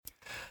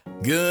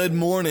Good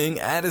morning,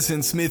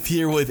 Addison Smith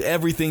here with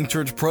Everything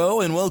Church Pro,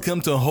 and welcome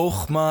to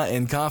Chokhmah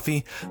and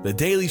Coffee, the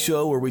daily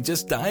show where we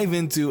just dive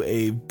into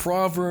a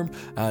proverb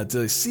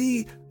to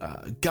see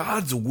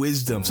God's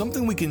wisdom,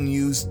 something we can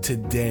use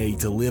today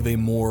to live a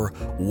more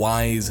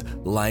wise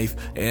life.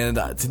 And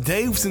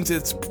today, since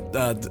it's,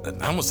 I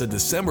almost said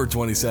December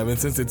 27th,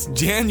 since it's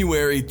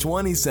January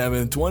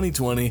 27th,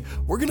 2020,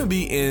 we're going to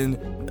be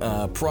in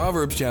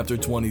Proverbs chapter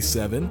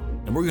 27,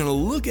 and we're going to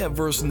look at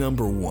verse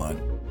number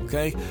 1.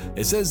 Okay,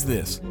 it says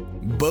this: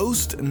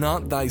 "Boast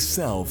not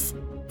thyself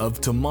of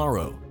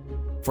tomorrow,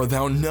 for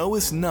thou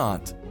knowest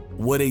not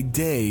what a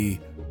day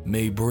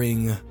may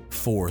bring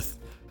forth."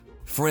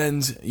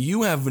 Friends,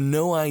 you have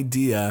no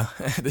idea.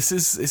 This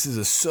is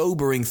a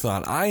sobering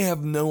thought. I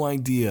have no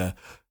idea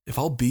if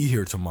I'll be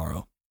here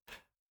tomorrow.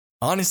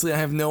 Honestly, I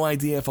have no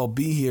idea if I'll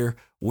be here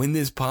when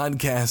this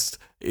podcast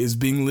is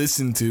being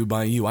listened to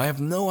by you. I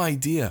have no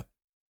idea.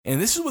 And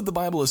this is what the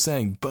Bible is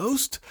saying: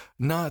 boast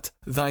not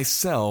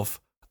thyself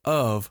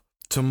of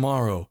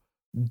tomorrow.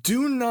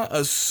 Do not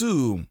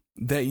assume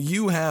that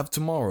you have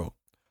tomorrow.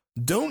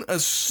 Don't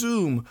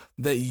assume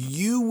that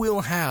you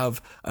will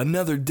have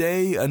another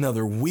day,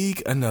 another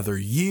week, another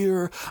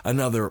year,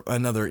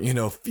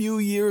 another few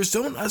years.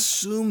 Don't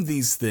assume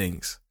these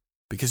things,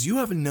 because you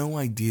have no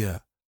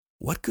idea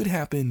what could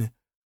happen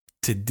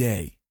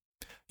today.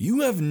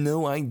 You have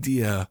no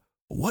idea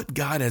what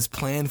God has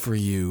planned for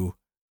you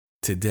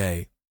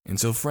today. And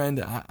so,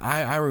 friend,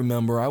 I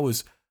remember I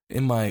was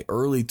in my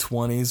early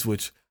 20s,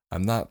 which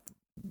I'm not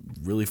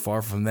really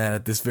far from that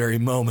at this very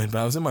moment,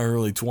 but I was in my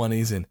early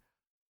 20s and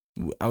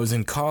I was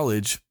in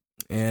college,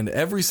 and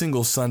every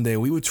single Sunday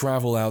we would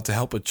travel out to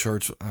help a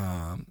church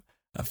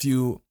a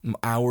few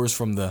hours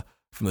from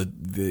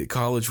the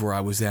college where I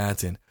was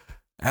at. And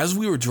as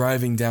we were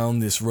driving down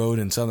this road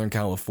in Southern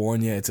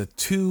California, it's a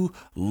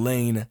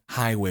 2-lane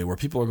highway where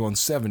people are going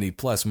 70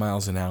 plus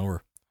miles an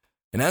hour.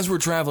 And as we're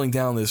traveling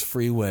down this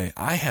freeway,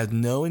 I had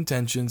no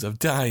intentions of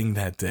dying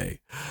that day.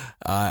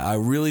 I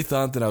really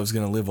thought that I was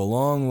going to live a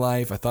long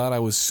life. I thought I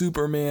was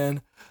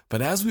Superman.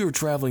 But as we were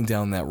traveling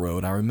down that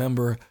road, I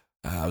remember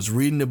I was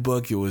reading a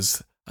book. It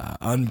was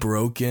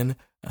Unbroken.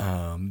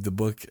 The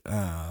book,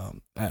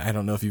 I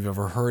don't know if you've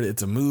ever heard it.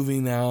 It's a movie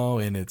now,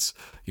 and it's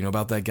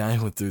about that guy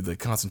who went through the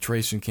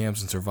concentration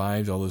camps and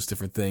survived all those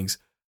different things.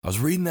 I was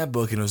reading that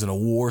book, and it was in a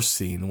war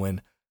scene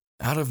when,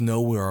 out of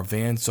nowhere, our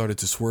van started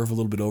to swerve a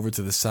little bit over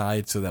to the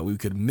side so that we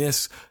could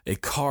miss a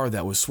car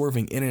that was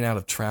swerving in and out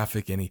of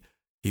traffic, and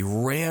he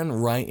ran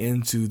right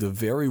into the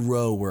very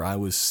row where I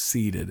was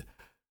seated.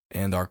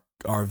 And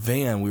our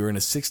van, we were in a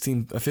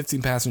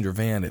 15-passenger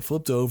van, it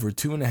flipped over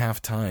 2.5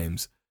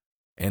 times,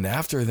 and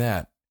after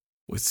that,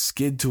 was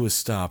skid to a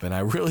stop. And I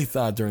really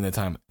thought during that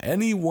time,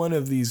 any one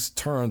of these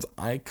turns,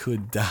 I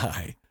could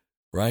die,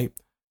 right?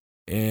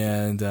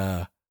 And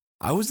I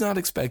was not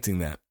expecting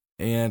that.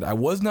 And I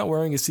was not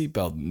wearing a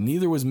seatbelt.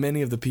 Neither was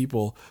many of the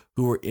people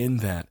who were in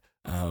that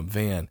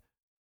van.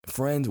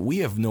 Friend, we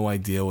have no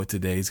idea what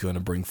today is going to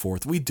bring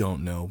forth. We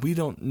don't know. We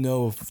don't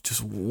know if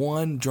just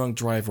one drunk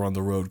driver on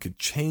the road could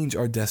change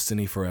our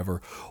destiny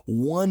forever.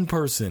 One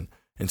person.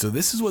 And so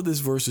this is what this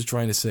verse is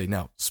trying to say.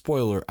 Now,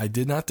 spoiler, I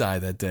did not die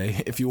that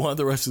day. If you want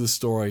the rest of the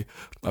story,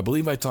 I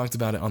believe I talked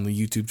about it on the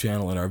YouTube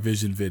channel in our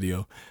vision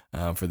video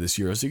for this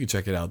year, so you can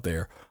check it out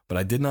there. But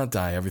I did not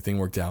die. Everything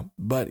worked out.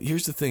 But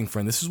here's the thing,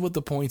 friend. This is what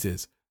the point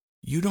is.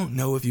 You don't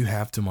know if you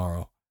have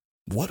tomorrow.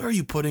 What are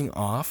you putting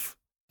off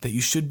that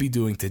you should be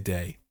doing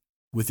today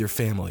with your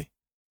family?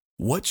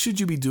 What should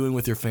you be doing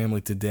with your family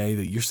today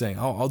that you're saying,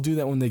 oh, I'll do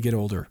that when they get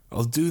older.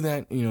 I'll do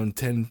that, in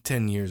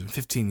 10 years,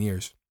 15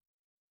 years.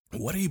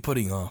 What are you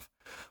putting off?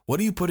 What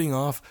are you putting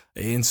off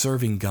in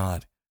serving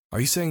God? Are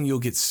you saying you'll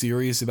get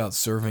serious about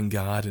serving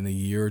God in a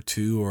year or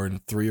two, or in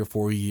 3 or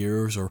 4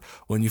 years, or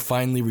when you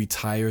finally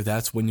retire,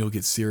 that's when you'll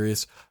get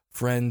serious?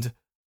 Friend,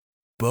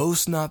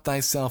 boast not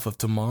thyself of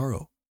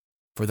tomorrow,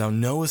 for thou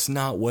knowest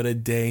not what a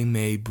day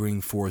may bring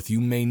forth. You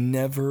may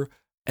never,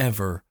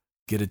 ever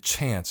get a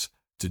chance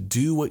to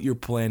do what you're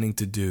planning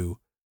to do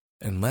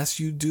unless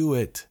you do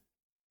it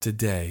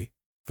today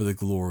for the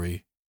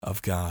glory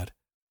of God.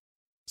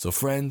 So,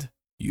 friend,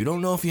 you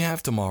don't know if you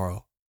have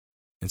tomorrow.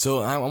 And so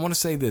I want to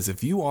say this: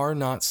 if you are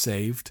not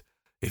saved,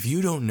 if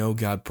you don't know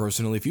God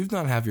personally, if you've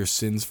not have your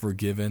sins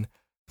forgiven,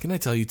 can I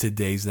tell you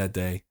today's that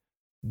day?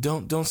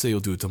 Don't say you'll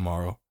do it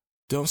tomorrow.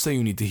 Don't say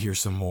you need to hear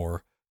some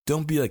more.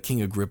 Don't be like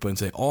King Agrippa and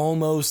say,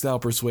 almost thou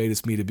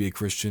persuadest me to be a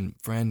Christian.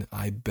 Friend,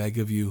 I beg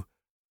of you,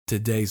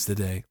 today's the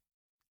day.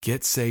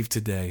 Get saved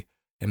today,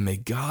 and may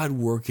God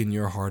work in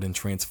your heart and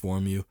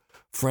transform you.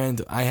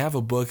 Friend, I have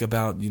a book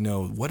about,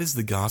 what is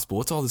the gospel?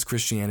 What's all this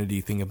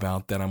Christianity thing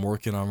about that I'm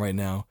working on right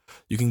now?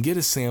 You can get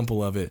a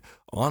sample of it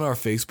on our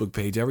Facebook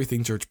page,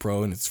 Everything Church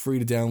Pro, and it's free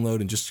to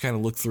download and just kind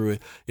of look through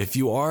it. If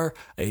you are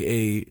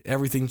a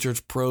Everything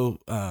Church Pro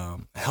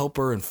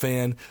helper and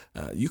fan,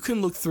 you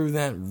can look through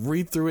that,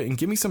 read through it, and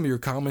give me some of your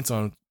comments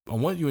on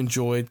what you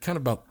enjoyed, kind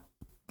of about,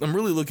 I'm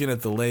really looking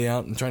at the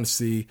layout and trying to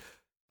see,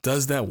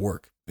 does that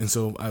work? And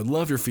so I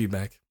love your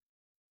feedback.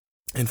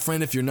 And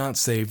friend, if you're not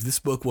saved, this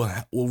book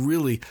will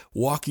really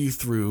walk you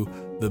through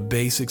the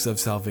basics of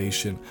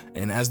salvation.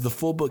 And as the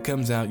full book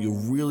comes out, you'll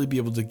really be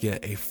able to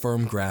get a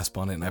firm grasp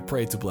on it. And I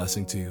pray it's a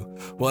blessing to you.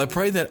 Well, I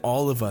pray that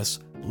all of us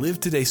live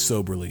today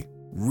soberly,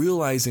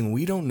 realizing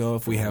we don't know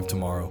if we have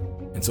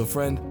tomorrow. And so,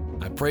 friend,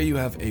 I pray you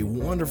have a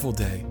wonderful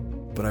day.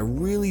 But I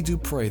really do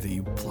pray that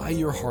you apply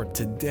your heart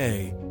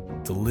today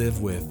to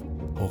live with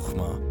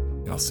Chokhmah.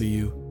 And I'll see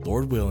you,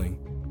 Lord willing,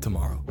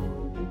 tomorrow.